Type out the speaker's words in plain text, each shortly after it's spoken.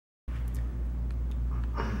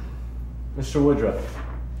Mr. Woodroof,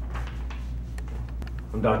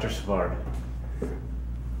 I'm Dr. Savard.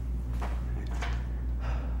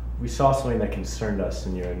 We saw something that concerned us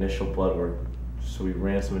in your initial blood work, so we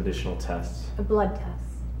ran some additional tests. A blood test?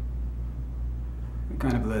 What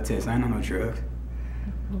kind of blood test? I ain't on no drugs.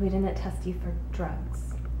 We didn't test you for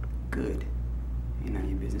drugs. Good. Ain't none of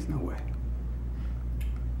your business, no way.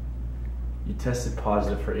 You tested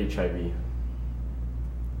positive for HIV,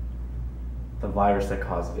 the virus that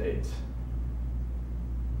causes AIDS.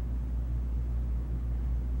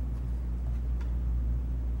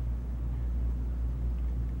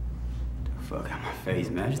 Fuck out my face,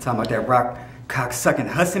 man. You talking about that rock cock-sucking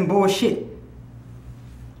hussing bullshit?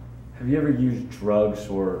 Have you ever used drugs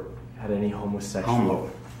or had any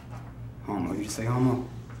homosexual... Homo, you just say homo?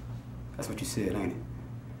 That's what you said, ain't it?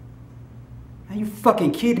 Are you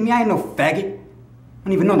fucking kidding me? I ain't no faggot. I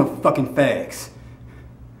don't even know no fucking fags.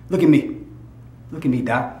 Look at me. Look at me,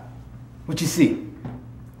 Doc. What you see?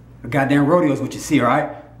 A goddamn rodeo's what you see,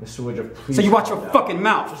 alright? Mr. Woodroof, please... So you watch your fucking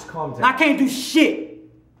mouth. Just calm down. I can't do shit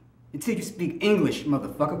until you speak English,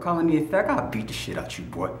 motherfucker. Calling me a fag, I'll beat the shit out you,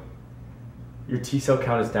 boy. Your T-cell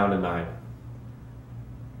count is down to 9.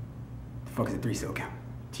 The fuck is a 3-cell count?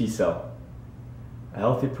 T-cell. A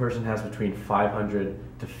healthy person has between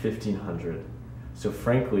 500 to 1,500. So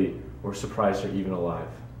frankly, we're surprised you're even alive.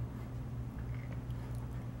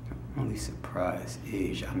 The only surprise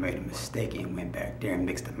is I made a mistake and went back there and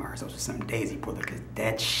mixed the Mars with some Daisy Puller, because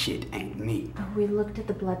that shit ain't me. We looked at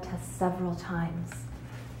the blood test several times.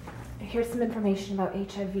 Here's some information about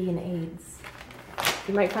HIV and AIDS.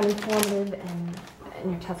 You might find informative and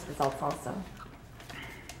your test results also.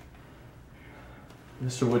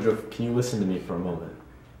 Mr. Woodroof, can you listen to me for a moment?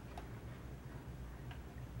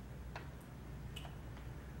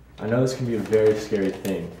 I know this can be a very scary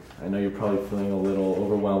thing. I know you're probably feeling a little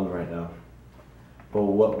overwhelmed right now. But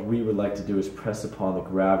what we would like to do is press upon the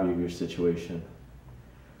gravity of your situation.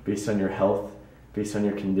 Based on your health, based on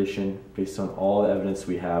your condition, based on all the evidence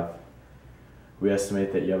we have, we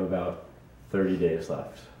estimate that you have about 30 days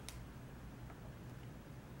left.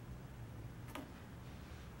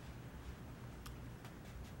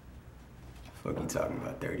 Fuck you talking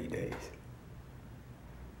about 30 days?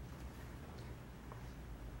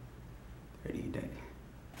 30 days.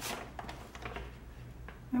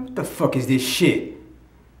 Man, what the fuck is this shit?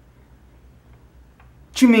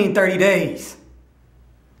 What you mean 30 days?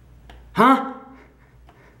 Huh?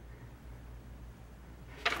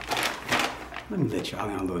 Let me let y'all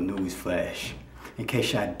in on a little news flash. In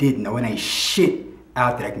case y'all didn't know, it ain't shit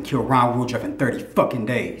out there that can kill Ron Woodroof in 30 fucking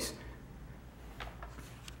days.